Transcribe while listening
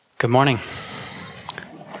Good morning.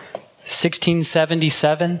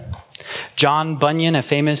 1677, John Bunyan, a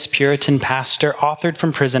famous Puritan pastor, authored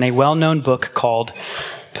from prison a well-known book called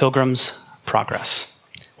Pilgrim's Progress,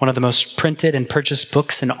 one of the most printed and purchased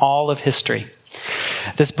books in all of history.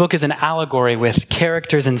 This book is an allegory with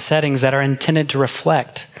characters and settings that are intended to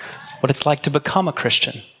reflect what it's like to become a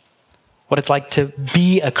Christian, what it's like to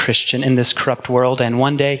be a Christian in this corrupt world and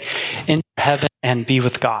one day enter heaven and be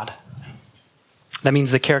with God. That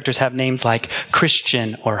means the characters have names like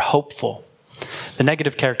Christian or hopeful. The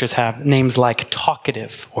negative characters have names like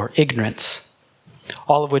talkative or ignorance,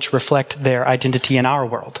 all of which reflect their identity in our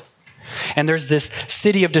world. And there's this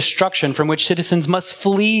city of destruction from which citizens must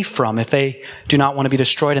flee from if they do not want to be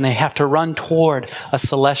destroyed, and they have to run toward a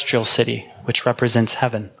celestial city, which represents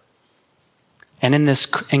heaven. And in this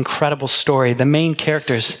incredible story, the main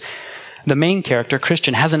character,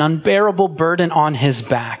 Christian, has an unbearable burden on his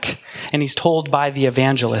back. And he's told by the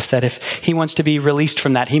evangelist that if he wants to be released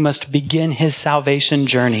from that, he must begin his salvation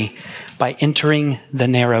journey by entering the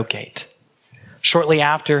narrow gate. Shortly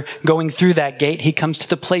after going through that gate, he comes to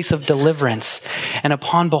the place of deliverance. And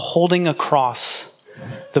upon beholding a cross,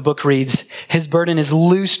 the book reads, his burden is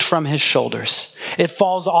loosed from his shoulders. It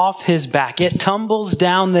falls off his back. It tumbles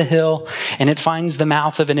down the hill, and it finds the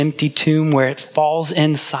mouth of an empty tomb where it falls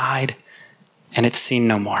inside, and it's seen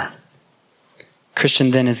no more.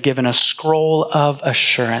 Christian then is given a scroll of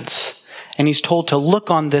assurance, and he's told to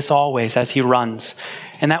look on this always as he runs,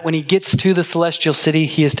 and that when he gets to the celestial city,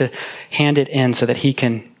 he is to hand it in so that he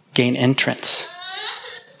can gain entrance.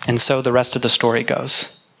 And so the rest of the story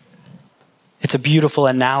goes. It's a beautiful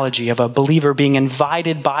analogy of a believer being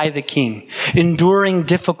invited by the king, enduring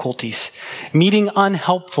difficulties, meeting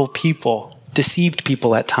unhelpful people, deceived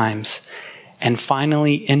people at times, and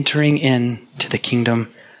finally entering into the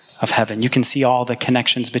kingdom of heaven. You can see all the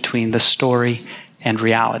connections between the story and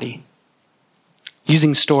reality.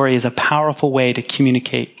 Using story is a powerful way to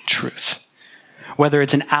communicate truth. Whether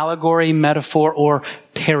it's an allegory, metaphor, or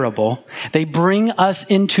parable, they bring us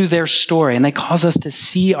into their story and they cause us to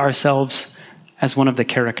see ourselves as one of the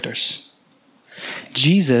characters.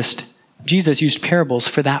 Jesus used parables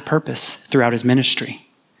for that purpose throughout his ministry.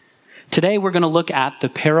 Today we're going to look at the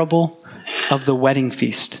parable of the wedding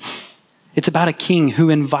feast. It's about a king who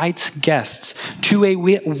invites guests to a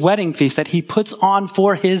wedding feast that he puts on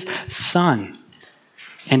for his son.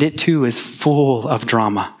 And it too is full of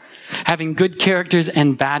drama, having good characters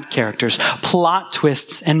and bad characters, plot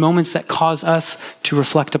twists, and moments that cause us to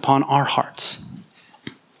reflect upon our hearts.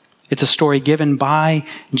 It's a story given by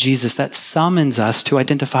Jesus that summons us to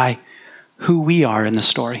identify who we are in the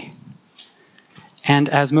story. And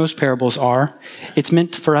as most parables are, it's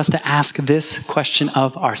meant for us to ask this question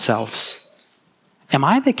of ourselves. Am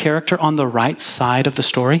I the character on the right side of the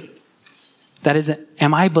story? That is,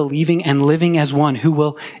 am I believing and living as one who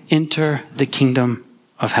will enter the kingdom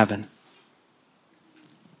of heaven?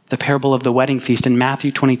 The parable of the wedding feast in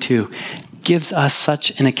Matthew 22 gives us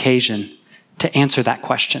such an occasion to answer that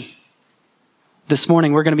question. This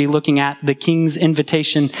morning, we're going to be looking at the king's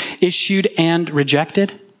invitation issued and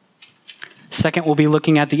rejected. Second, we'll be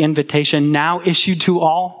looking at the invitation now issued to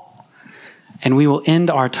all. And we will end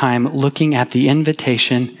our time looking at the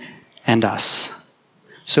invitation and us.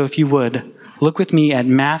 So if you would, look with me at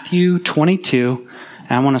Matthew 22.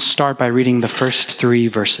 And I want to start by reading the first 3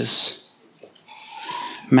 verses.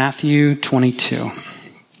 Matthew 22.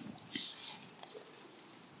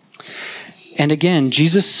 And again,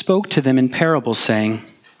 Jesus spoke to them in parables, saying,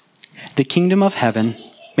 the kingdom of heaven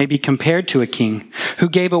may be compared to a king who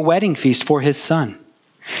gave a wedding feast for his son.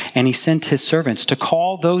 And he sent his servants to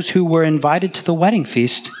call those who were invited to the wedding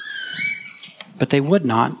feast, but they would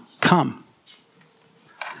not come.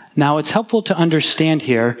 Now, it's helpful to understand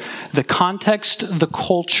here the context, the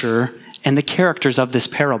culture, and the characters of this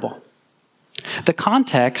parable. The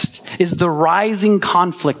context is the rising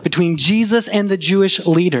conflict between Jesus and the Jewish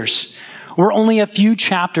leaders. We're only a few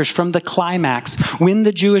chapters from the climax when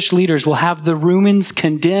the Jewish leaders will have the Romans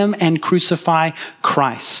condemn and crucify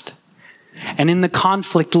Christ. And in the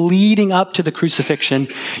conflict leading up to the crucifixion,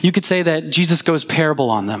 you could say that Jesus goes parable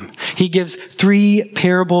on them. He gives 3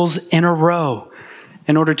 parables in a row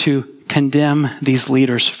in order to condemn these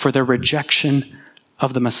leaders for their rejection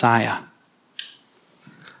of the Messiah.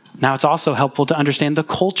 Now, it's also helpful to understand the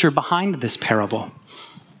culture behind this parable.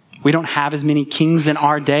 We don't have as many kings in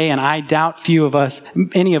our day, and I doubt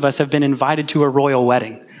any of us have been invited to a royal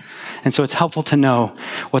wedding. And so it's helpful to know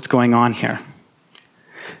what's going on here.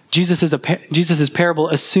 Jesus' parable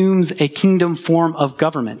assumes a kingdom form of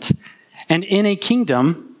government. And in a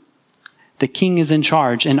kingdom, the king is in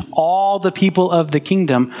charge, and all the people of the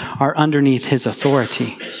kingdom are underneath his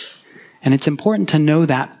authority. And it's important to know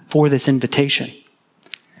that for this invitation.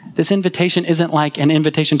 This invitation isn't like an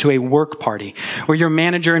invitation to a work party where your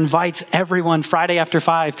manager invites everyone Friday after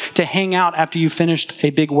 5 to hang out after you finished a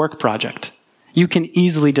big work project. You can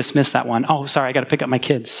easily dismiss that one. Oh, sorry, I got to pick up my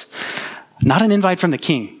kids. Not an invite from the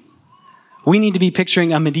king. We need to be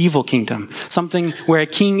picturing a medieval kingdom, something where a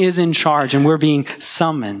king is in charge and we're being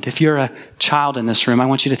summoned. If you're a child in this room, I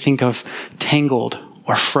want you to think of Tangled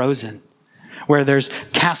or Frozen, where there's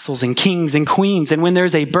castles and kings and queens. And when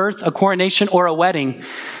there's a birth, a coronation, or a wedding,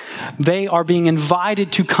 they are being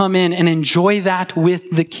invited to come in and enjoy that with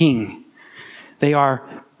the king. They are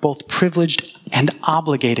both privileged and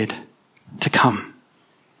obligated to come.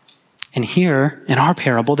 And here in our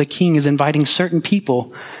parable, the king is inviting certain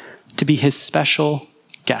people to be his special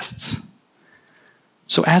guests.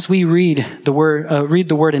 So as we read the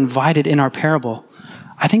word invited in our parable,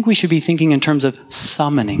 I think we should be thinking in terms of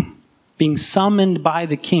summoning, being summoned by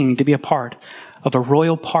the king to be a part of a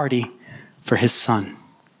royal party for his son.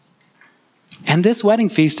 And this wedding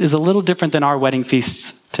feast is a little different than our wedding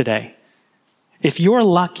feasts today. If you're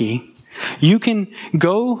lucky, you can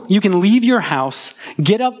leave your house,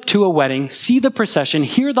 get up to a wedding, see the procession,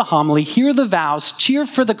 hear the homily, hear the vows, cheer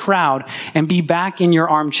for the crowd, and be back in your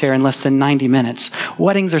armchair in less than 90 minutes.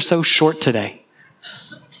 Weddings are so short today,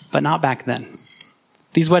 but not back then.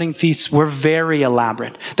 These wedding feasts were very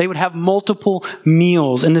elaborate. They would have multiple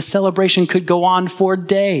meals, and the celebration could go on for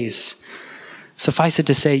days. Suffice it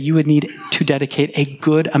to say, you would need to dedicate a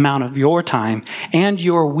good amount of your time and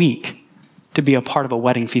your week to be a part of a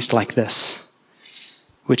wedding feast like this,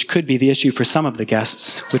 which could be the issue for some of the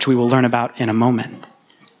guests, which we will learn about in a moment.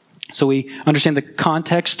 So we understand the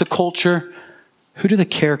context, the culture. Who do the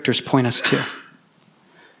characters point us to?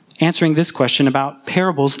 Answering this question about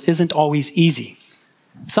parables isn't always easy.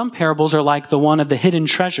 Some parables are like the one of the hidden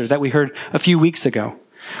treasure that we heard a few weeks ago,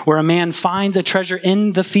 where a man finds a treasure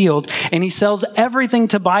in the field and he sells everything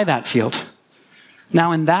to buy that field.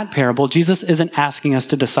 Now, in that parable, Jesus isn't asking us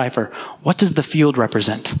to decipher, what does the field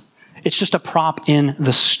represent? It's just a prop in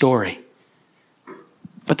the story.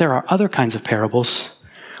 But there are other kinds of parables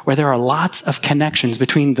where there are lots of connections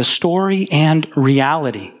between the story and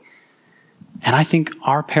reality. And I think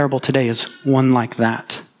our parable today is one like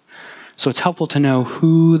that. So it's helpful to know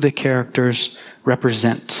who the characters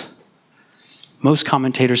represent. Most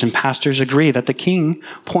commentators and pastors agree that the king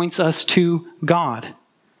points us to God.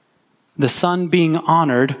 The son being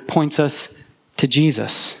honored points us to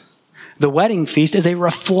Jesus. The wedding feast is a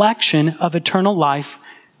reflection of eternal life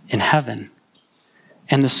in heaven.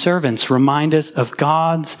 And the servants remind us of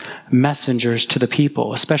God's messengers to the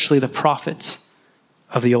people, especially the prophets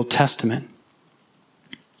of the Old Testament.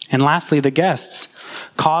 And lastly, the guests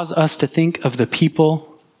cause us to think of the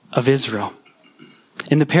people of Israel.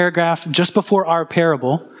 In the paragraph just before our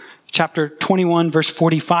parable, chapter 21, verse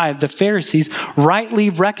 45, the Pharisees rightly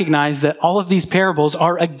recognize that all of these parables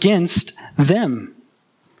are against them.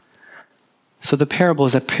 So the parable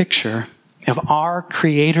is a picture of our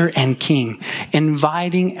Creator and King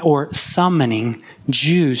inviting or summoning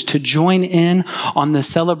Jews to join in on the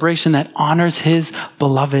celebration that honors his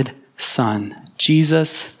beloved Son,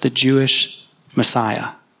 Jesus, the Jewish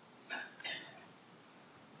Messiah.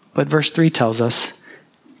 But verse 3 tells us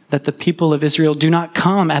that the people of Israel do not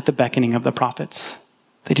come at the beckoning of the prophets.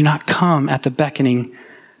 They do not come at the beckoning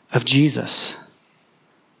of Jesus.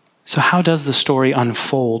 So how does the story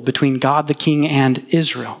unfold between God the King and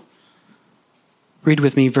Israel? Read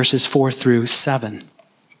with me verses 4 through 7.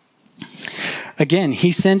 Again,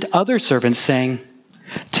 he sent other servants saying,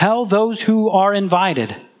 "Tell those who are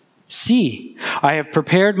invited, see, I have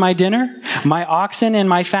prepared my dinner. My oxen and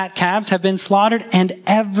my fat calves have been slaughtered, and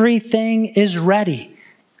everything is ready.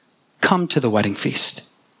 Come to the wedding feast."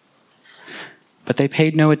 But they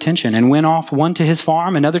paid no attention and went off, one to his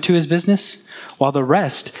farm, another to his business, while the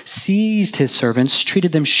rest seized his servants,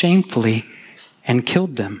 treated them shamefully, and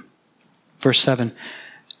killed them. Verse 7,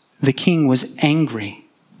 the king was angry,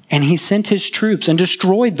 and he sent his troops and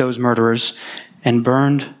destroyed those murderers and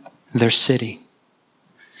burned their city.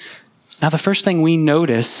 Now, the first thing we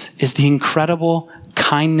notice is the incredible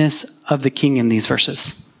kindness of the king in these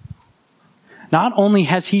verses. Not only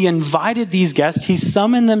has he invited these guests, he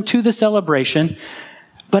summoned them to the celebration,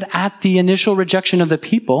 but at the initial rejection of the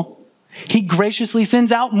people, he graciously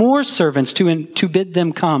sends out more servants to bid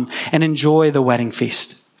them come and enjoy the wedding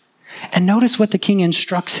feast. And notice what the king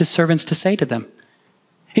instructs his servants to say to them.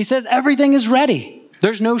 He says, everything is ready.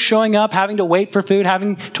 There's no showing up, having to wait for food,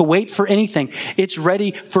 having to wait for anything. It's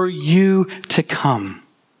ready for you to come.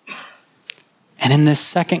 And in this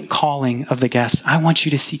second calling of the guests, I want you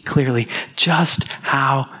to see clearly just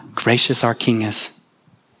how gracious our King is.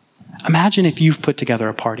 Imagine if you've put together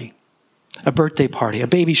a party, a birthday party, a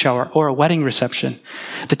baby shower, or a wedding reception.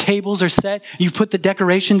 The tables are set, you've put the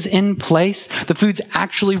decorations in place, the food's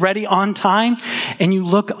actually ready on time, and you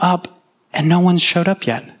look up and no one's showed up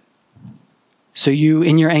yet. So you,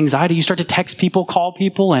 in your anxiety, you start to text people, call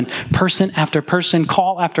people, and person after person,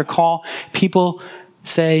 call after call, people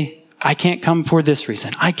say, I can't come for this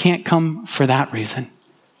reason. I can't come for that reason.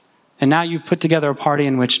 And now you've put together a party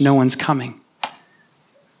in which no one's coming.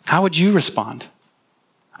 How would you respond?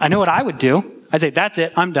 I know what I would do. I'd say, that's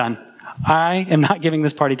it, I'm done. I am not giving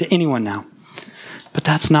this party to anyone now. But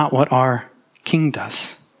that's not what our King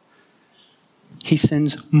does. He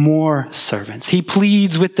sends more servants. He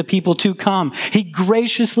pleads with the people to come. He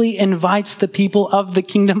graciously invites the people of the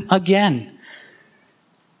kingdom again.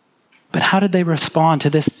 But how did they respond to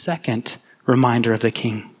this second reminder of the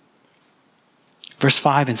King? Verse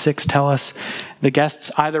 5 and 6 tell us the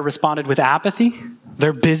guests either responded with apathy.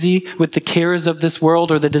 They're busy with the cares of this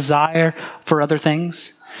world or the desire for other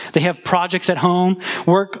things. They have projects at home,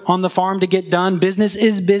 work on the farm to get done. Business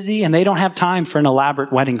is busy and they don't have time for an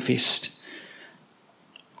elaborate wedding feast.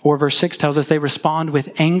 Or verse 6 tells us they respond with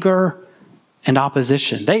anger and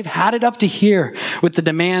opposition. They've had it up to here with the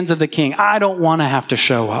demands of the king. I don't want to have to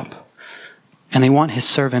show up. And they want his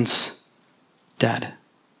servants dead.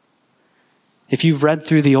 If you've read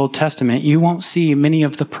through the Old Testament, you won't see many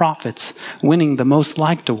of the prophets winning the most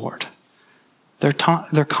liked award. They're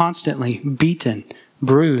constantly beaten,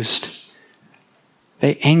 bruised.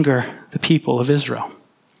 They anger the people of Israel.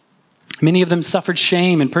 Many of them suffered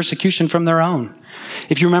shame and persecution from their own.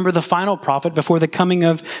 If you remember the final prophet before the coming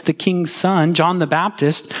of the king's son, John the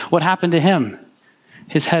Baptist, what happened to him?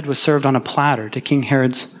 His head was served on a platter to King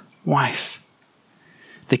Herod's wife.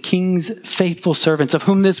 The king's faithful servants, of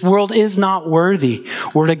whom this world is not worthy,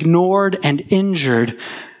 were ignored and injured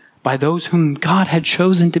by those whom God had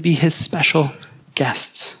chosen to be his special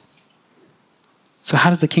guests. So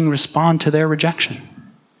how does the king respond to their rejection?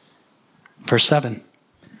 Verse 7.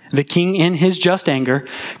 The king, in his just anger,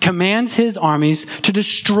 commands his armies to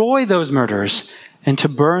destroy those murderers and to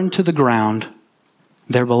burn to the ground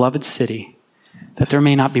their beloved city, that there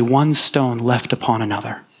may not be one stone left upon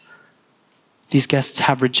another. These guests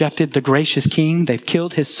have rejected the gracious king. They've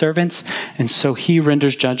killed his servants, and so he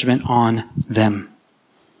renders judgment on them.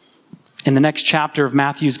 In the next chapter of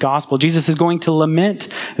Matthew's gospel, Jesus is going to lament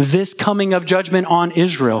this coming of judgment on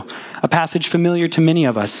Israel, a passage familiar to many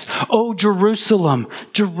of us. Oh, Jerusalem,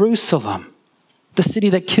 Jerusalem, the city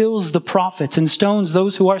that kills the prophets and stones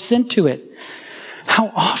those who are sent to it.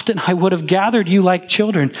 How often I would have gathered you like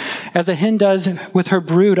children, as a hen does with her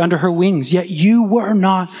brood under her wings, yet you were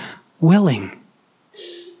not willing.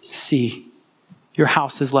 See, your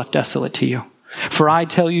house is left desolate to you. For I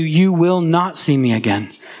tell you, you will not see me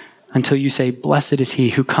again until you say, blessed is he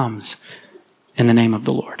who comes in the name of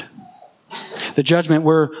the Lord. The judgment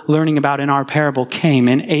we're learning about in our parable came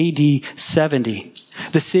in AD 70.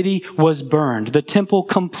 The city was burned, the temple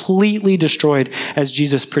completely destroyed, as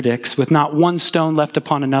Jesus predicts, with not one stone left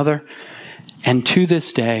upon another. And to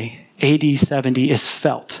this day, AD 70 is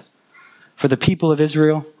felt. For the people of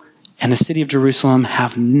Israel and the city of Jerusalem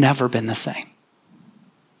have never been the same.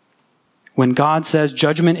 When God says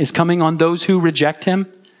judgment is coming on those who reject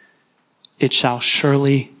him, it shall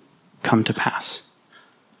surely come to pass.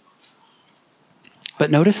 But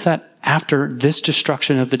notice that after this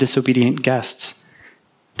destruction of the disobedient guests,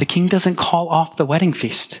 the king doesn't call off the wedding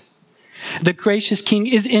feast. The gracious king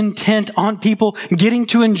is intent on people getting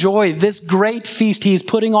to enjoy this great feast he is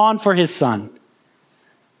putting on for his son.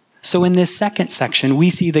 So in this second section, we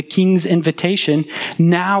see the king's invitation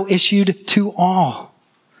now issued to all.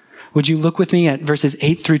 Would you look with me at verses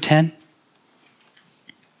 8 through 10?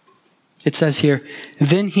 It says here,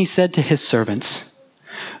 then he said to his servants,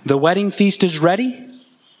 the wedding feast is ready,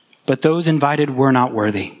 but those invited were not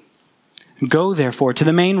worthy. Go therefore to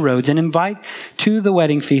the main roads and invite to the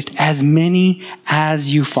wedding feast as many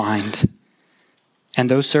as you find. And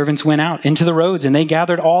those servants went out into the roads, and they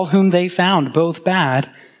gathered all whom they found, both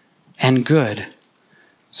bad and good.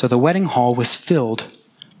 So the wedding hall was filled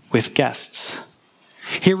with guests.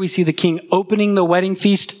 Here we see the king opening the wedding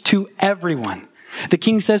feast to everyone. The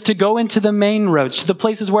king says to go into the main roads, to the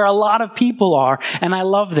places where a lot of people are. And I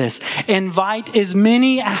love this. Invite as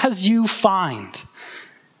many as you find.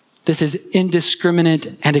 This is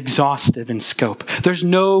indiscriminate and exhaustive in scope. There's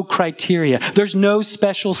no criteria. There's no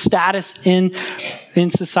special status in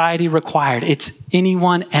society required. It's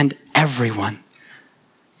anyone and everyone.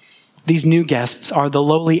 These new guests are the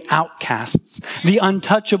lowly outcasts, the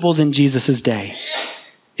untouchables in Jesus' day.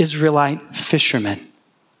 Israelite fishermen,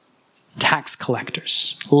 tax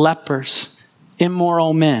collectors, lepers,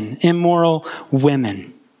 immoral men, immoral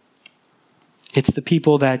women. It's the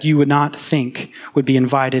people that you would not think would be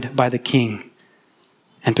invited by the king.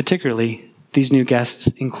 And particularly, these new guests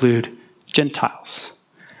include Gentiles,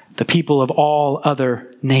 the people of all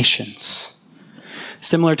other nations.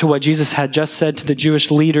 Similar to what Jesus had just said to the Jewish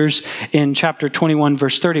leaders in chapter 21,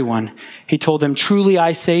 verse 31, he told them, "Truly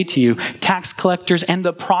I say to you, tax collectors and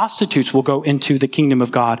the prostitutes will go into the kingdom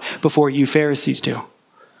of God before you Pharisees do."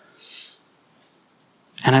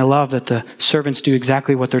 And I love that the servants do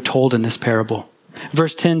exactly what they're told in this parable.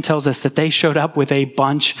 Verse 10 tells us that they showed up with a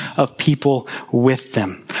bunch of people with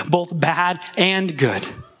them, both bad and good.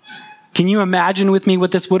 Can you imagine with me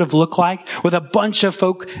what this would have looked like with a bunch of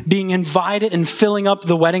folk being invited and filling up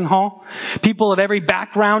the wedding hall? People of every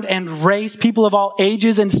background and race, people of all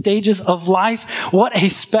ages and stages of life. What a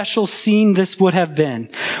special scene this would have been.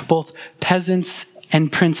 Both peasants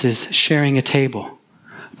and princes sharing a table.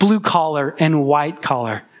 Blue collar and white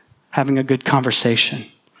collar having a good conversation.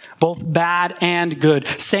 Both bad and good,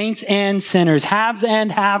 saints and sinners, haves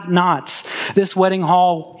and have-nots. This wedding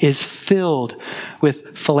hall is filled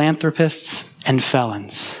with philanthropists and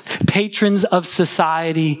felons, patrons of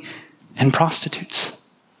society and prostitutes.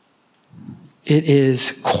 It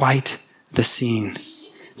is quite the scene.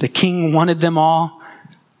 The king wanted them all,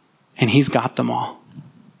 and he's got them all.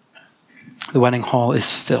 The wedding hall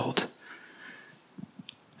is filled.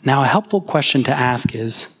 Now, a helpful question to ask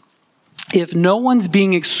is, if no one's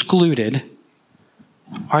being excluded,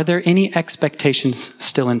 are there any expectations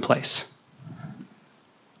still in place?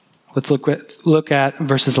 Let's look at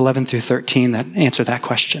verses 11 through 13 that answer that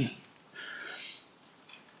question.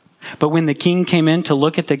 But when the king came in to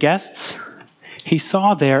look at the guests, he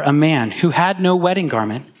saw there a man who had no wedding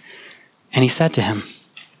garment. And he said to him,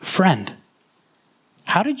 "Friend,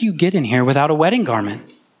 how did you get in here without a wedding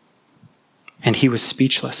garment?" And he was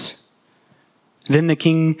speechless. Then the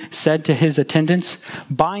king said to his attendants,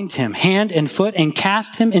 "Bind him hand and foot and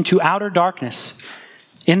cast him into outer darkness.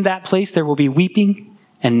 In that place there will be weeping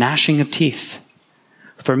and gnashing of teeth.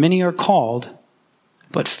 For many are called,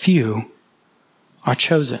 but few are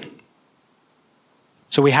chosen."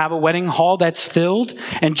 So we have a wedding hall that's filled,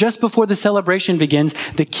 and just before the celebration begins,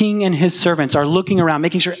 the king and his servants are looking around,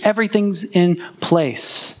 making sure everything's in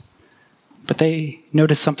place. But they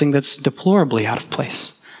notice something that's deplorably out of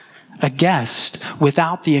place. A guest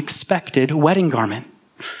without the expected wedding garment.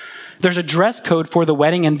 There's a dress code for the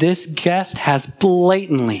wedding, and this guest has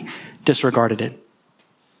blatantly disregarded it.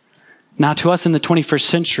 Now, to us in the 21st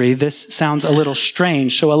century, this sounds a little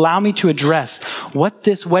strange, so allow me to address what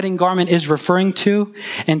this wedding garment is referring to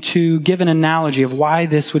and to give an analogy of why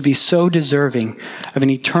this would be so deserving of an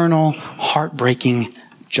eternal, heartbreaking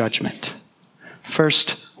judgment.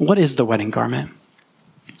 First, what is the wedding garment?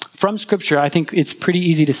 From Scripture, I think it's pretty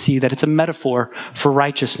easy to see that it's a metaphor for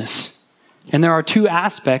righteousness. And there are two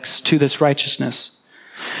aspects to this righteousness.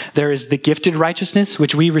 There is the gifted righteousness,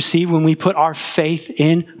 which we receive when we put our faith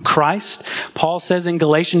in Christ. Paul says in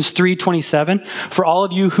Galatians 3:27, "For all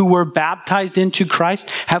of you who were baptized into Christ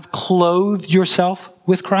have clothed yourself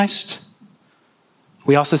with Christ."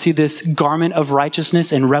 We also see this garment of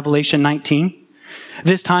righteousness in Revelation 19.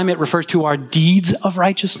 This time it refers to our deeds of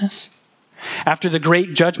righteousness. After the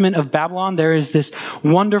great judgment of Babylon, there is this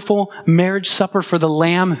wonderful marriage supper for the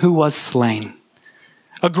Lamb who was slain.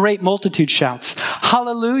 A great multitude shouts,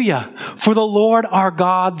 "Hallelujah! For the Lord our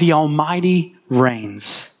God, the Almighty,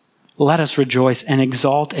 reigns. Let us rejoice and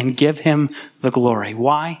exalt and give him the glory."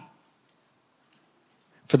 Why?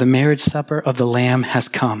 For the marriage supper of the Lamb has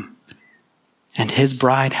come, and his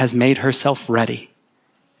bride has made herself ready.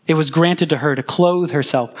 It was granted to her to clothe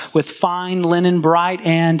herself with fine linen, bright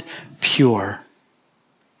and pure.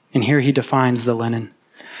 And here he defines the linen.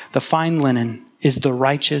 The fine linen is the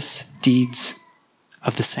righteous deeds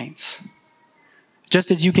of the saints. Just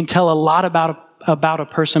as you can tell a lot about a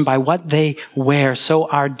person by what they wear, so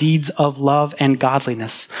our deeds of love and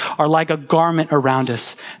godliness are like a garment around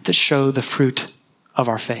us that show the fruit of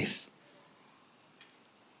our faith.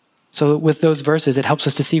 So with those verses, it helps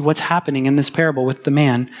us to see what's happening in this parable with the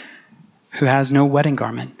man who has no wedding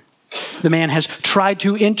garment. The man has tried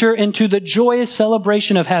to enter into the joyous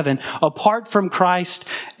celebration of heaven apart from Christ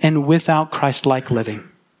and without Christ-like living.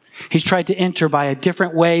 He's tried to enter by a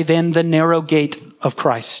different way than the narrow gate of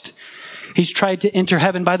Christ. He's tried to enter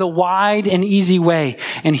heaven by the wide and easy way,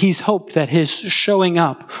 and he's hoped that his showing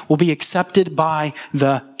up will be accepted by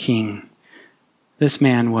the king. This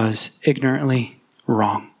man was ignorantly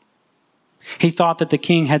wrong. He thought that the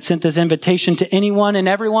king had sent this invitation to anyone and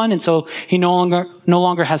everyone, and so he no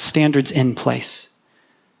longer has standards in place.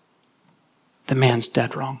 The man's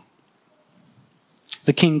dead wrong.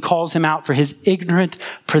 The king calls him out for his ignorant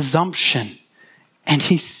presumption, and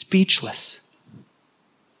he's speechless.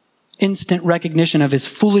 Instant recognition of his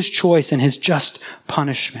foolish choice and his just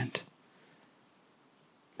punishment.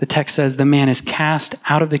 The text says the man is cast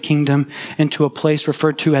out of the kingdom into a place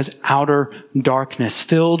referred to as outer darkness,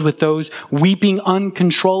 filled with those weeping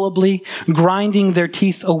uncontrollably, grinding their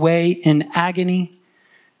teeth away in agony.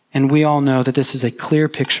 And we all know that this is a clear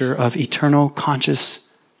picture of eternal conscious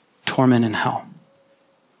torment in hell.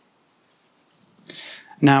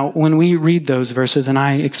 Now, when we read those verses and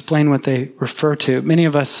I explain what they refer to, many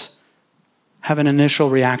of us have an initial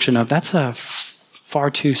reaction of, that's a far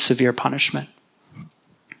too severe punishment.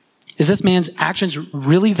 Is this man's actions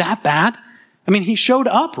really that bad? I mean, he showed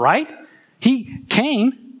up, right? He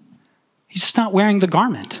came. He's just not wearing the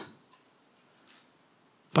garment.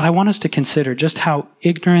 But I want us to consider just how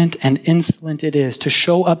ignorant and insolent it is to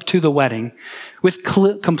show up to the wedding with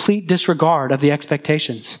complete disregard of the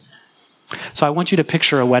expectations. So I want you to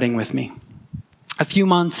picture a wedding with me. A few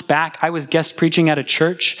months back, I was guest preaching at a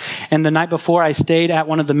church, and the night before I stayed at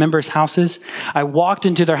one of the members' houses. I walked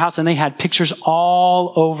into their house and they had pictures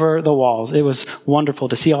all over the walls. It was wonderful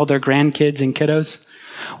to see all their grandkids and kiddos.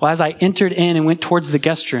 Well, as I entered in and went towards the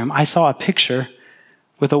guest room, I saw a picture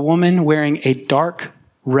with a woman wearing a dark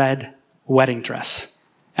red wedding dress.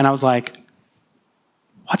 And I was like,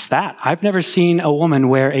 what's that? I've never seen a woman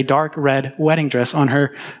wear a dark red wedding dress on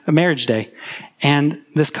her marriage day. And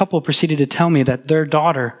this couple proceeded to tell me that their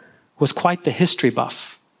daughter was quite the history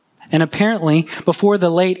buff. And apparently, before the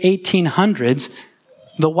late 1800s,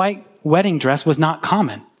 the white wedding dress was not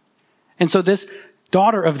common. And so this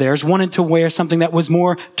daughter of theirs wanted to wear something that was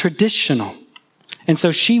more traditional. And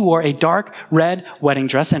so she wore a dark red wedding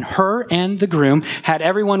dress, and her and the groom had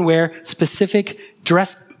everyone wear specific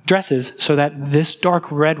dresses so that this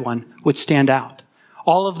dark red one would stand out.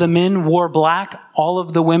 All of the men wore black. All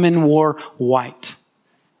of the women wore white.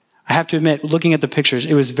 I have to admit, looking at the pictures,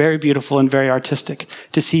 it was very beautiful and very artistic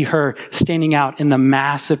to see her standing out in the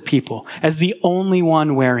mass of people as the only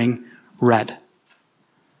one wearing red.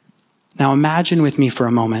 Now imagine with me for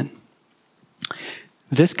a moment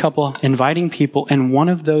this couple inviting people, and one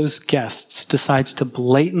of those guests decides to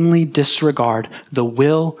blatantly disregard the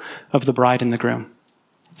will of the bride and the groom.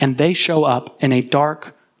 And they show up in a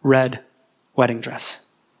dark red wedding dress.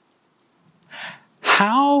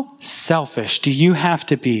 How selfish do you have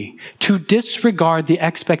to be to disregard the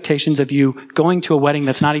expectations of you going to a wedding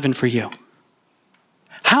that's not even for you?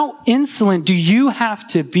 How insolent do you have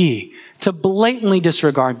to be to blatantly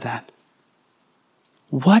disregard that?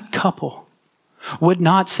 What couple would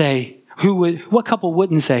not say, what couple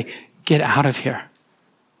wouldn't say, get out of here?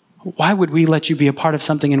 Why would we let you be a part of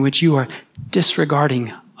something in which you are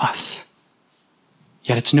disregarding us?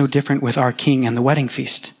 Yet it's no different with our King and the wedding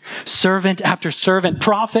feast. Servant after servant,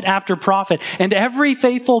 prophet after prophet, and every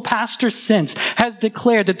faithful pastor since has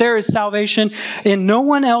declared that there is salvation in no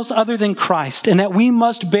one else other than Christ, and that we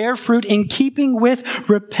must bear fruit in keeping with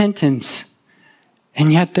repentance.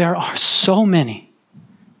 And yet there are so many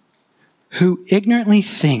who ignorantly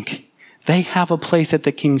think they have a place at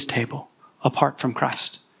the King's table apart from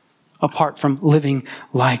Christ, apart from living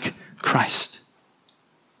like Christ.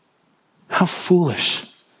 How foolish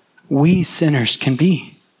we sinners can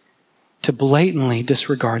be to blatantly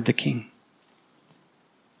disregard the King.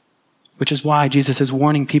 Which is why Jesus is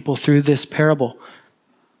warning people through this parable.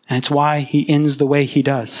 And it's why he ends the way he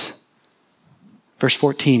does. Verse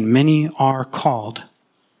 14, many are called,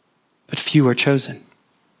 but few are chosen.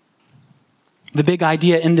 The big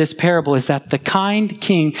idea in this parable is that the kind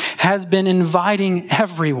king has been inviting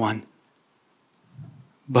everyone,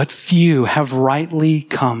 but few have rightly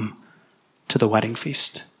come to the wedding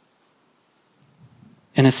feast.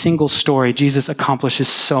 In a single story, Jesus accomplishes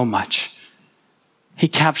so much. He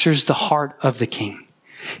captures the heart of the king.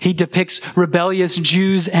 He depicts rebellious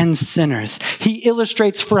Jews and sinners. He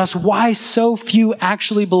illustrates for us why so few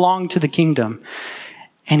actually belong to the kingdom.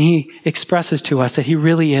 And he expresses to us that he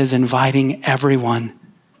really is inviting everyone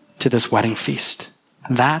to this wedding feast.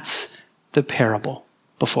 That's the parable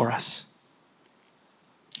before us.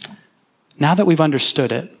 Now that we've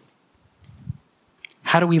understood it,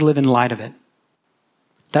 how do we live in light of it?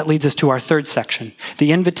 That leads us to our third section,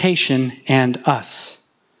 the invitation and us.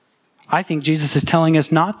 I think Jesus is telling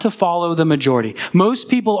us not to follow the majority. Most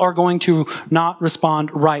people are going to not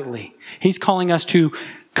respond rightly. He's calling us to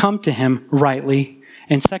come to him rightly.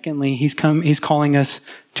 And secondly, he's calling us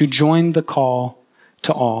to join the call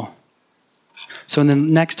to all. So in the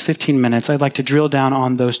next 15 minutes, I'd like to drill down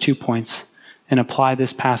on those 2 points and apply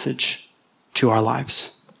this passage to our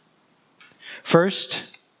lives.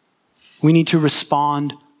 First, we need to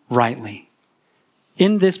respond rightly.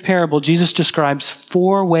 In this parable, Jesus describes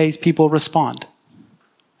 4 ways people respond.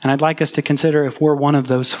 And I'd like us to consider if we're one of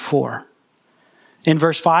those 4. In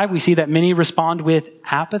verse 5, we see that many respond with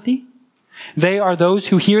apathy. They are those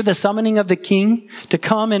who hear the summoning of the king to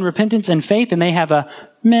come in repentance and faith, and they have a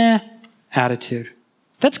meh attitude.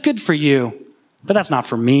 That's good for you, but that's not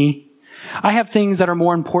for me. I have things that are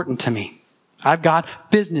more important to me. I've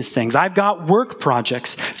got business things. I've got work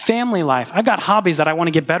projects, family life. I've got hobbies that I want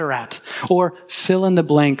to get better at. Or fill in the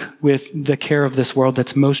blank with the care of this world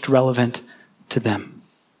that's most relevant to them.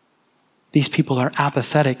 These people are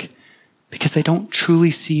apathetic because they don't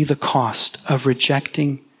truly see the cost of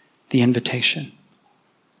rejecting the invitation.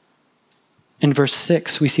 In verse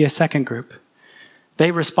 6, we see a second group.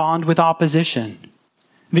 They respond with opposition.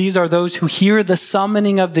 These are those who hear the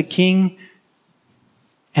summoning of the king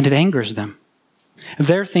and it angers them.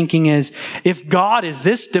 Their thinking is, if God is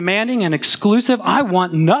this demanding and exclusive, I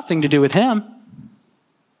want nothing to do with him.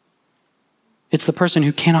 It's the person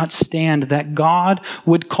who cannot stand that God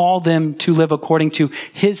would call them to live according to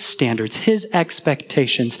his standards, his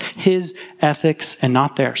expectations, his ethics, and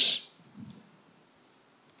not theirs.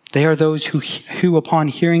 They are those who upon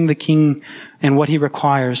hearing the king and what he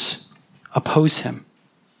requires, oppose him.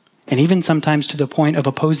 And even sometimes to the point of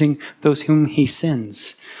opposing those whom he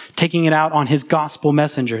sends, taking it out on his gospel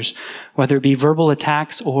messengers, whether it be verbal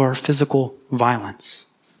attacks or physical violence.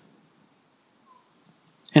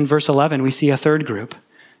 In verse 11, we see a third group.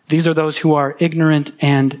 These are those who are ignorant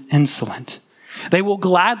and insolent. They will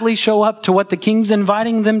gladly show up to what the king's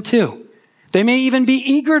inviting them to. They may even be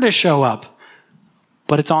eager to show up,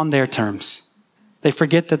 but it's on their terms. They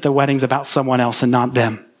forget that the wedding's about someone else and not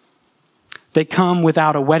them. They come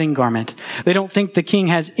without a wedding garment. They don't think the king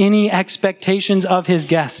has any expectations of his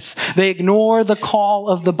guests. They ignore the call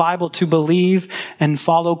of the Bible to believe and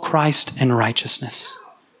follow Christ in righteousness.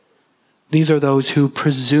 These are those who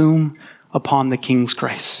presume upon the king's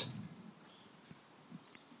grace.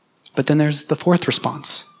 But then there's the fourth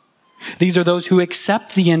response. These are those who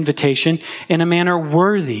accept the invitation in a manner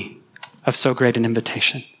worthy of so great an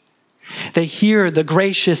invitation. They hear the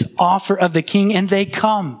gracious offer of the king and they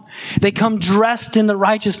come. They come dressed in the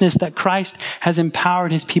righteousness that Christ has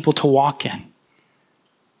empowered his people to walk in.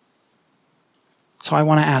 So I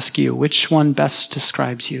want to ask you, which one best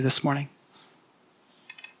describes you this morning?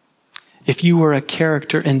 If you were a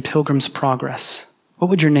character in Pilgrim's Progress, what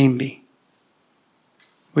would your name be?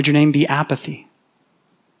 Would your name be apathy?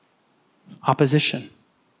 Opposition?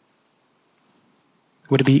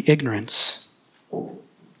 Would it be ignorance?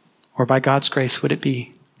 Or by God's grace, would it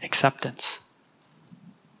be acceptance?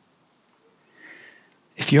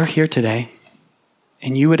 If you're here today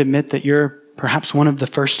and you would admit that you're perhaps one of the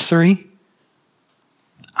first 3,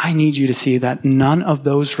 I need you to see that none of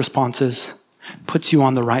those responses puts you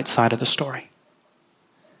on the right side of the story.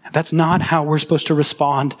 That's not how we're supposed to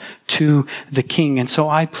respond to the king. And so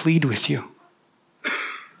I plead with you.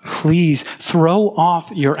 Please throw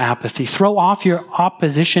off your apathy, throw off your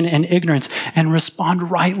opposition and ignorance, and respond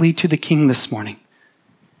rightly to the king this morning.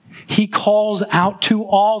 He calls out to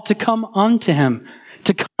all to come unto him,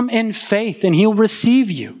 to come in faith, and he'll receive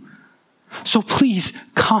you. So please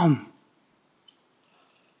come.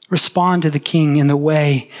 Respond to the king in the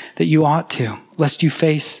way that you ought to, lest you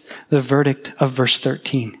face the verdict of verse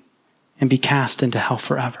 13 and be cast into hell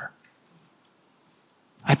forever.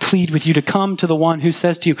 I plead with you to come to the one who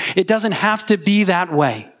says to you, it doesn't have to be that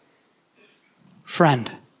way.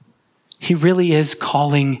 Friend, he really is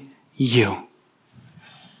calling you.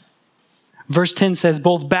 Verse 10 says,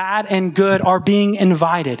 both bad and good are being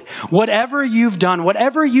invited. Whatever you've done,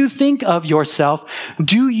 whatever you think of yourself,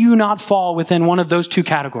 do you not fall within one of those 2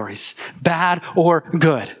 categories, bad or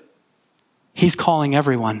good? He's calling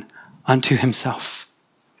everyone unto himself.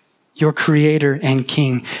 Your creator and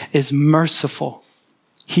king is merciful.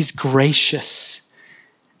 He's gracious.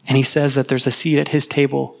 And he says that there's a seat at his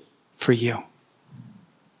table for you.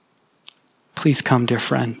 Please come, dear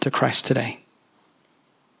friend, to Christ today.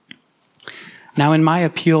 Now, in my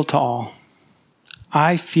appeal to all,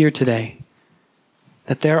 I fear today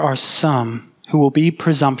that there are some who will be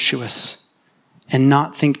presumptuous and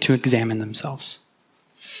not think to examine themselves.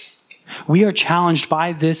 We are challenged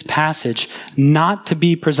by this passage not to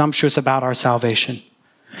be presumptuous about our salvation.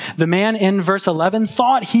 The man in verse 11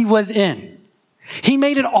 thought he was in. He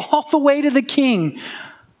made it all the way to the king,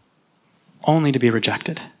 only to be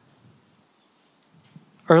rejected.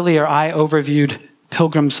 Earlier, I overviewed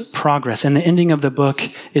Pilgrim's Progress, and the ending of the book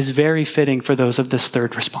is very fitting for those of this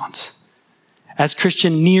third response. As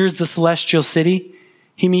Christian nears the celestial city,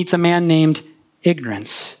 he meets a man named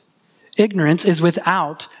Ignorance. Ignorance is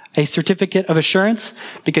without a certificate of assurance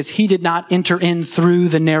because he did not enter in through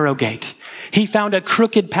the narrow gate. He found a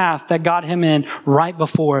crooked path that got him in right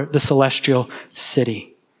before the celestial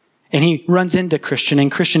city. And he runs into Christian,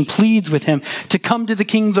 and Christian pleads with him to come to the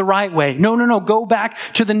king the right way. No, go back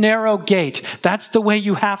to the narrow gate. That's the way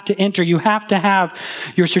you have to enter. You have to have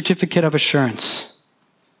your certificate of assurance.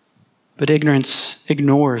 But ignorance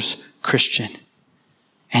ignores Christian.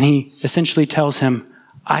 And he essentially tells him,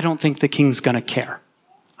 I don't think the king's going to care.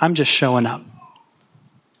 I'm just showing up.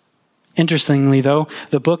 Interestingly, though,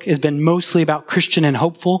 the book has been mostly about Christian and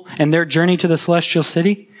Hopeful and their journey to the celestial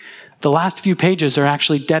city. The last few pages are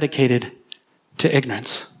actually dedicated to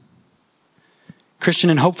ignorance. Christian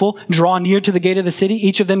and Hopeful draw near to the gate of the city.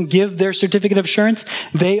 Each of them give their certificate of assurance.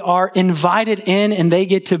 They are invited in and they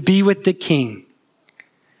get to be with the king.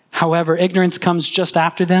 However, ignorance comes just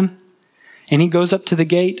after them, and he goes up to the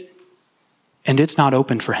gate and it's not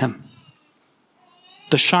open for him.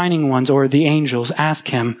 The shining ones, or the angels, ask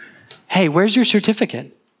him, hey, where's your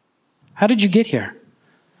certificate? How did you get here?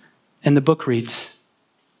 And the book reads,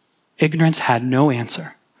 ignorance had no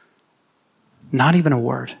answer, not even a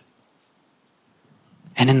word.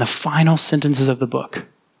 And in the final sentences of the book,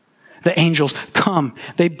 the angels come,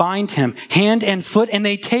 they bind him hand and foot, and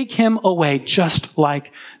they take him away just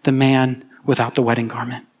like the man without the wedding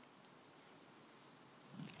garment.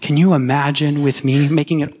 Can you imagine with me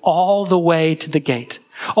making it all the way to the gate,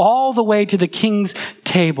 all the way to the king's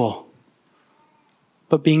table,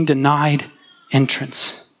 but being denied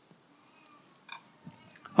entrance?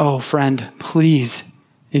 Oh, friend, please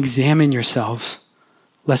examine yourselves,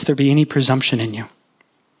 lest there be any presumption in you.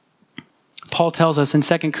 Paul tells us in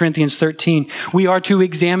 2 Corinthians 13, we are to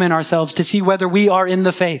examine ourselves to see whether we are in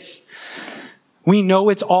the faith. We know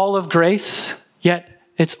it's all of grace, yet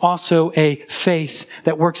it's also a faith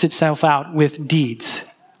that works itself out with deeds,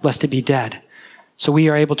 lest it be dead. So we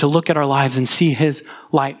are able to look at our lives and see his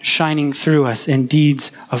light shining through us in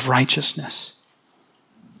deeds of righteousness.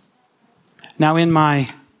 Now, in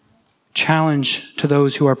my challenge to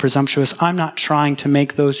those who are presumptuous, I'm not trying to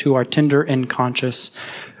make those who are tender and conscious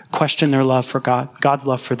question their love for God, God's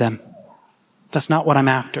love for them. That's not what I'm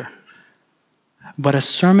after. But a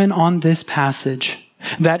sermon on this passage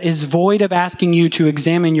that is void of asking you to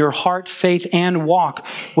examine your heart, faith, and walk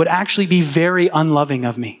would actually be very unloving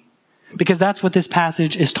of me. Because that's what this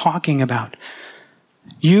passage is talking about.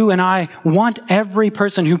 You and I want every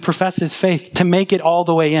person who professes faith to make it all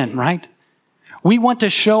the way in, right? We want to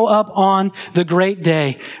show up on the great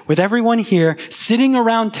day with everyone here sitting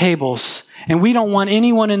around tables, and we don't want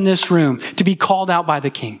anyone in this room to be called out by the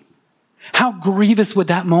king. How grievous would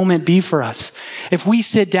that moment be for us if we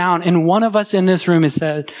sit down and one of us in this room is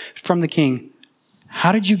said from the king,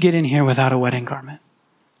 how did you get in here without a wedding garment?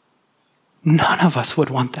 None of us would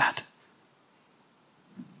want that.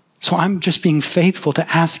 So I'm just being faithful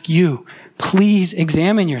to ask you, please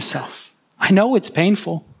examine yourself. I know it's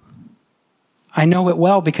painful. I know it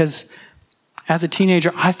well because as a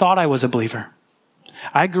teenager, I thought I was a believer.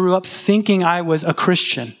 I grew up thinking I was a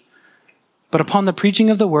Christian. But upon the preaching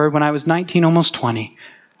of the word, when I was 19, almost 20,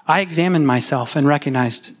 I examined myself and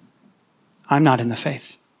recognized I'm not in the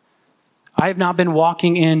faith. I have not been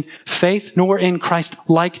walking in faith nor in Christ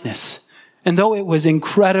likeness. And though it was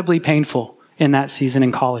incredibly painful in that season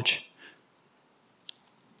in college,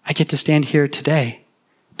 I get to stand here today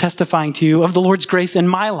testifying to you of the Lord's grace in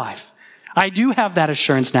my life. I do have that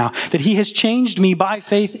assurance now that he has changed me by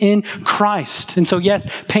faith in Christ. And so yes,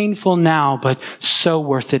 painful now, but so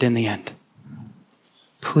worth it in the end.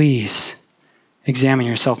 Please examine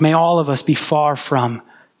yourself. May all of us be far from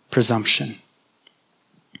presumption.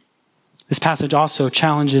 This passage also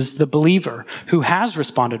challenges the believer who has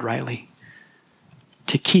responded rightly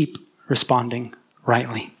to keep responding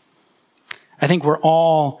rightly. I think we're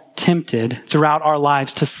all tempted throughout our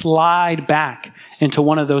lives to slide back into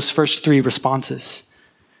one of those first three responses.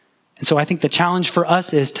 And so I think the challenge for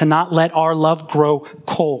us is to not let our love grow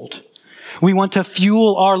cold. We want to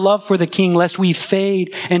fuel our love for the king lest we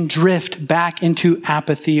fade and drift back into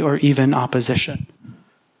apathy or even opposition.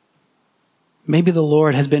 Maybe the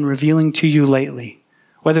Lord has been revealing to you lately,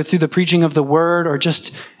 whether through the preaching of the word or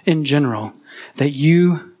just in general, that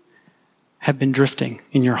you have been drifting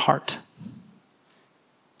in your heart.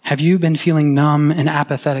 Have you been feeling numb and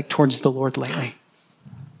apathetic towards the Lord lately?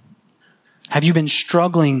 Have you been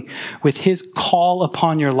struggling with his call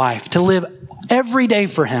upon your life to live every day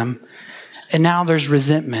for him? And now there's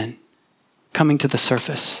resentment coming to the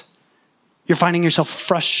surface. You're finding yourself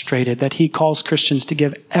frustrated that he calls Christians to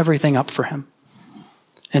give everything up for him.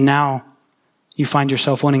 And now you find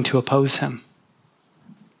yourself wanting to oppose him.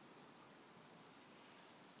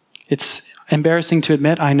 It's embarrassing to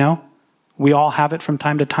admit, I know. We all have it from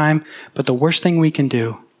time to time, but the worst thing we can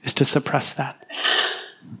do is to suppress that.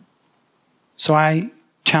 So I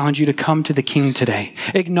challenge you to come to the King today.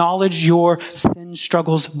 Acknowledge your sin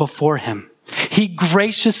struggles before him. He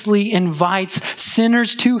graciously invites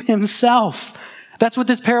sinners to himself. That's what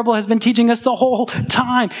this parable has been teaching us the whole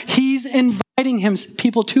time. He's inviting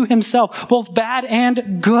people to himself, both bad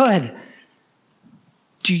and good.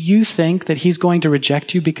 Do you think that he's going to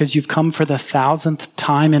reject you because you've come for the 1,000th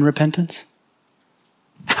time in repentance?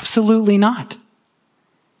 Absolutely not.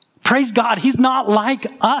 Praise God, he's not like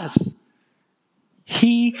us.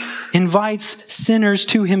 He invites sinners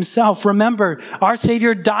to himself. Remember, our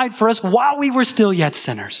Savior died for us while we were still yet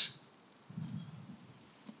sinners.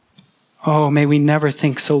 Oh, may we never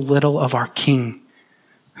think so little of our King,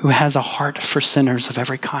 who has a heart for sinners of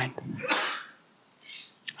every kind.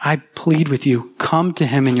 I plead with you, come to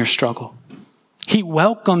him in your struggle. He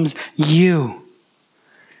welcomes you.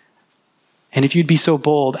 And if you'd be so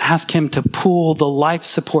bold, ask him to pull the life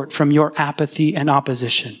support from your apathy and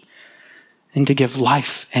opposition and to give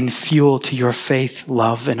life and fuel to your faith,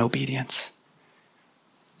 love, and obedience.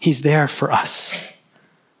 He's there for us.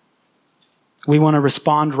 We want to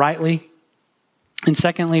respond rightly. And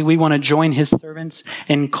secondly, we want to join his servants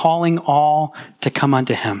in calling all to come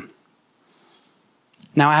unto him.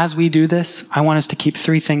 Now, as we do this, I want us to keep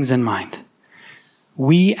three things in mind.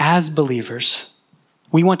 We as believers,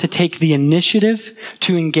 we want to take the initiative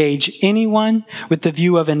to engage anyone with the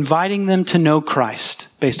view of inviting them to know Christ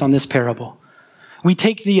based on this parable. We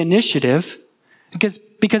take the initiative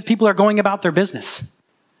because people are going about their business.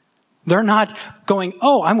 They're not going,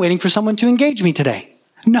 oh, I'm waiting for someone to engage me today.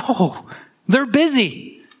 No, they're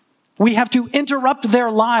busy. We have to interrupt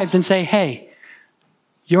their lives and say, hey,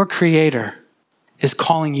 your Creator is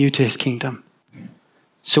calling you to his kingdom.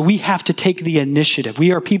 So we have to take the initiative.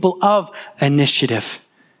 We are people of initiative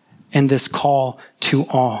in this call to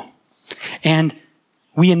all. And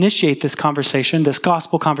we initiate this conversation, this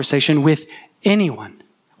gospel conversation, with anyone.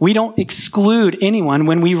 We don't exclude anyone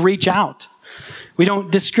when we reach out. We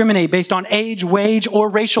don't discriminate based on age, wage, or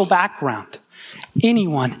racial background.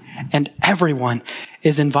 Anyone and everyone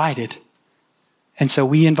is invited. And so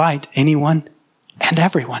we invite anyone and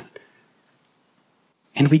everyone.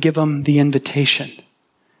 And we give them the invitation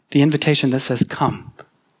that says, come.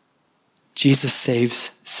 Jesus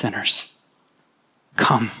saves sinners.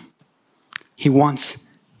 Come. He wants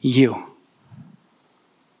you.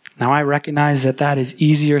 Now, I recognize that is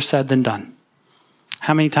easier said than done.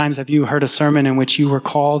 How many times have you heard a sermon in which you were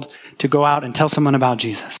called to go out and tell someone about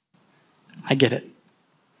Jesus? I get it.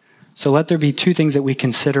 So let there be two things that we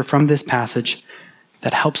consider from this passage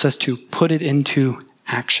that helps us to put it into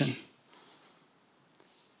action.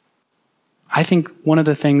 I think one of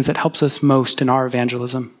the things that helps us most in our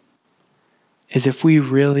evangelism is if we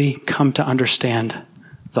really come to understand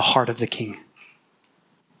the heart of the King.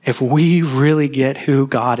 If we really get who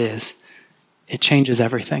God is, it changes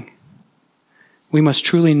everything. We must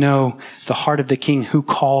truly know the heart of the King who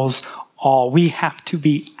calls all. We have to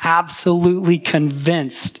be absolutely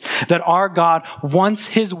convinced that our God wants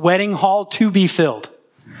his wedding hall to be filled.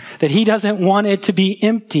 That he doesn't want it to be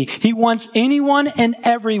empty. He wants anyone and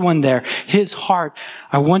everyone there. His heart,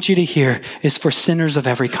 I want you to hear, is for sinners of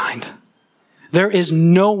every kind. There is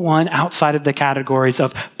no one outside of the categories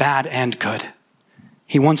of bad and good.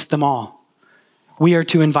 He wants them all. We are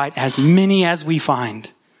to invite as many as we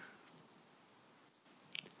find.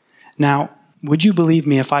 Now, would you believe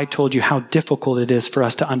me if I told you how difficult it is for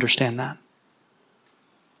us to understand that?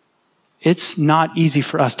 It's not easy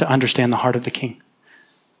for us to understand the heart of the King.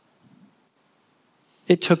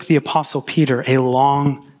 It took the Apostle Peter a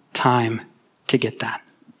long time to get that.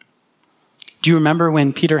 Do you remember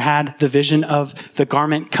when Peter had the vision of the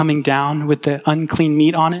garment coming down with the unclean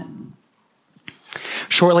meat on it?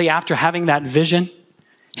 Shortly after having that vision,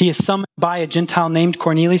 he is summoned by a Gentile named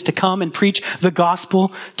Cornelius to come and preach the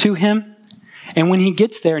gospel to him. And when he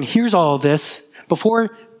gets there and hears all of this,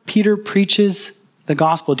 before Peter preaches the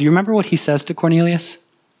gospel, do you remember what he says to Cornelius?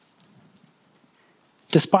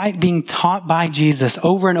 Despite being taught by Jesus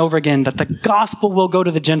over and over again that the gospel will go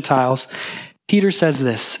to the Gentiles, Peter says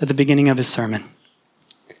this at the beginning of his sermon.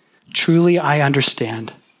 Truly I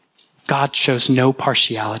understand God shows no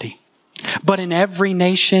partiality, but in every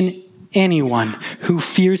nation, anyone who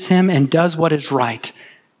fears him and does what is right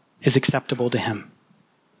is acceptable to him.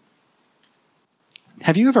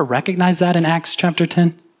 Have you ever recognized that in Acts chapter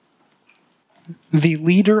 10? The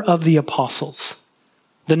leader of the apostles,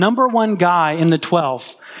 the number one guy in the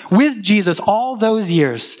 12, with Jesus all those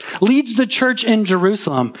years, leads the church in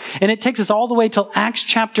Jerusalem. And it takes us all the way till Acts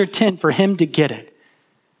chapter 10 for him to get it.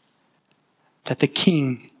 that the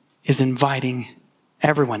King is inviting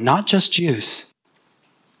everyone, not just Jews,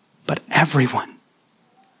 but everyone.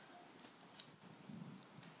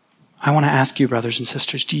 I want to ask you, brothers and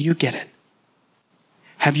sisters, do you get it?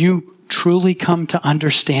 Have you truly come to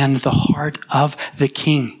understand the heart of the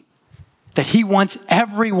King? That he wants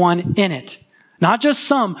everyone in it, not just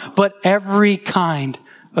some, but every kind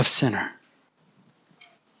of sinner.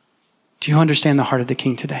 Do you understand the heart of the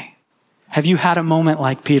King today? Have you had a moment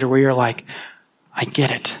like Peter where you're like, I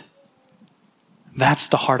get it. That's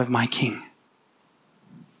the heart of my King.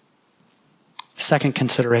 Second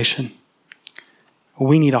consideration,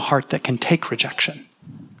 we need a heart that can take rejection.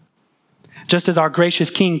 Just as our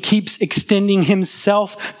gracious King keeps extending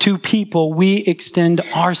himself to people, we extend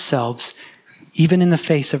ourselves even in the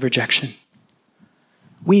face of rejection.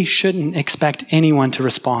 We shouldn't expect anyone to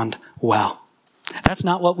respond well. That's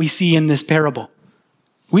not what we see in this parable.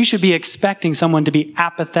 We should be expecting someone to be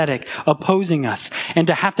apathetic, opposing us, and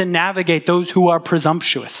to have to navigate those who are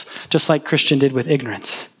presumptuous, just like Christian did with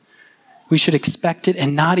ignorance. We should expect it,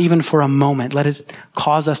 and not even for a moment let it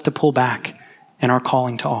cause us to pull back in our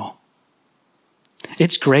calling to all.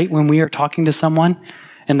 It's great when we are talking to someone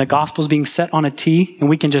and the gospel's being set on a tee and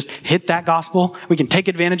we can just hit that gospel. We can take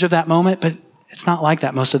advantage of that moment, but it's not like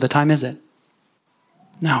that most of the time, is it?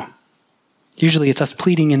 No. Usually it's us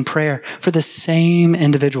pleading in prayer for the same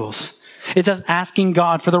individuals. It's us asking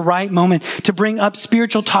God for the right moment to bring up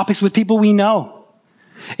spiritual topics with people we know.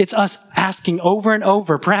 It's us asking over and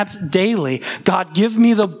over, perhaps daily, God, give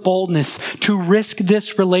me the boldness to risk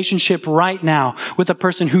this relationship right now with a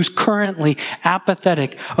person who's currently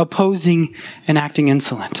apathetic, opposing, and acting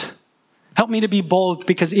insolent. Help me to be bold,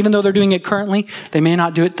 because even though they're doing it currently, they may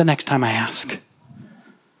not do it the next time I ask.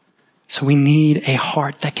 So we need a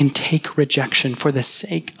heart that can take rejection for the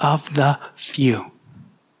sake of the few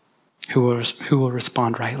who will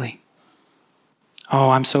respond rightly.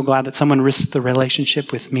 Oh, I'm so glad that someone risked the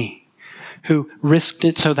relationship with me, who risked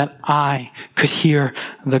it so that I could hear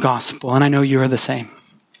the gospel. And I know you are the same.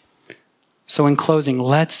 So in closing,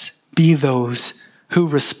 let's be those who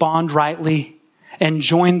respond rightly and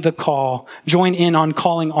join in on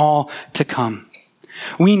calling all to come.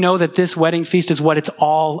 We know that this wedding feast is what it's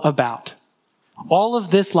all about. All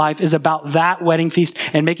of this life is about that wedding feast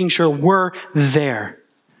and making sure we're there.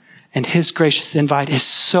 And his gracious invite is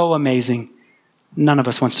so amazing. None of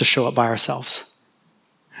us wants to show up by ourselves.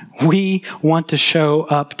 We want to show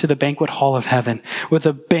up to the banquet hall of heaven with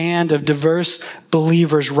a band of diverse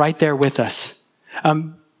believers right there with us. A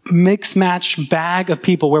mix-match bag of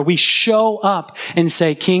people where we show up and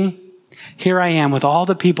say, King, here I am with all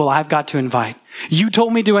the people I've got to invite. You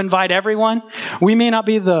told me to invite everyone. We may not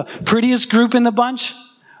be the prettiest group in the bunch,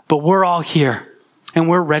 but we're all here and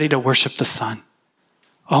we're ready to worship the Son.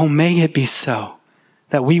 Oh, may it be so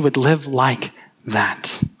that we would live like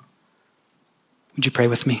that. Would you pray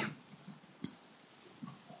with me?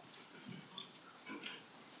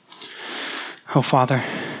 Oh, Father,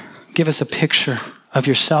 give us a picture of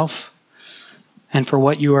yourself and for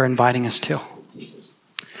what you are inviting us to.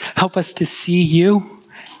 Help us to see you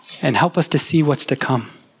and help us to see what's to come.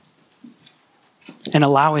 And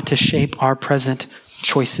allow it to shape our present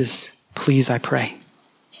choices. Please, I pray.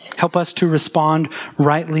 Help us to respond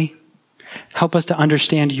rightly. Help us to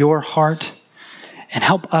understand your heart. And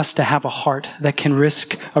help us to have a heart that can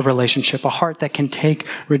risk a relationship, a heart that can take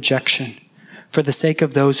rejection for the sake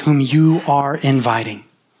of those whom you are inviting.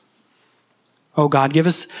 Oh God, give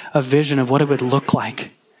us a vision of what it would look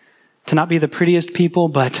like to not be the prettiest people,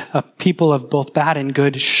 but a people of both bad and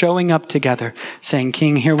good showing up together, saying,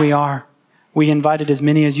 King, here we are. We invited as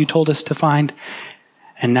many as you told us to find,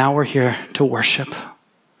 and now we're here to worship.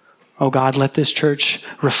 Oh God, let this church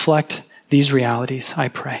reflect these realities, I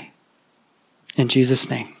pray. In Jesus'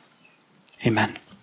 name, amen.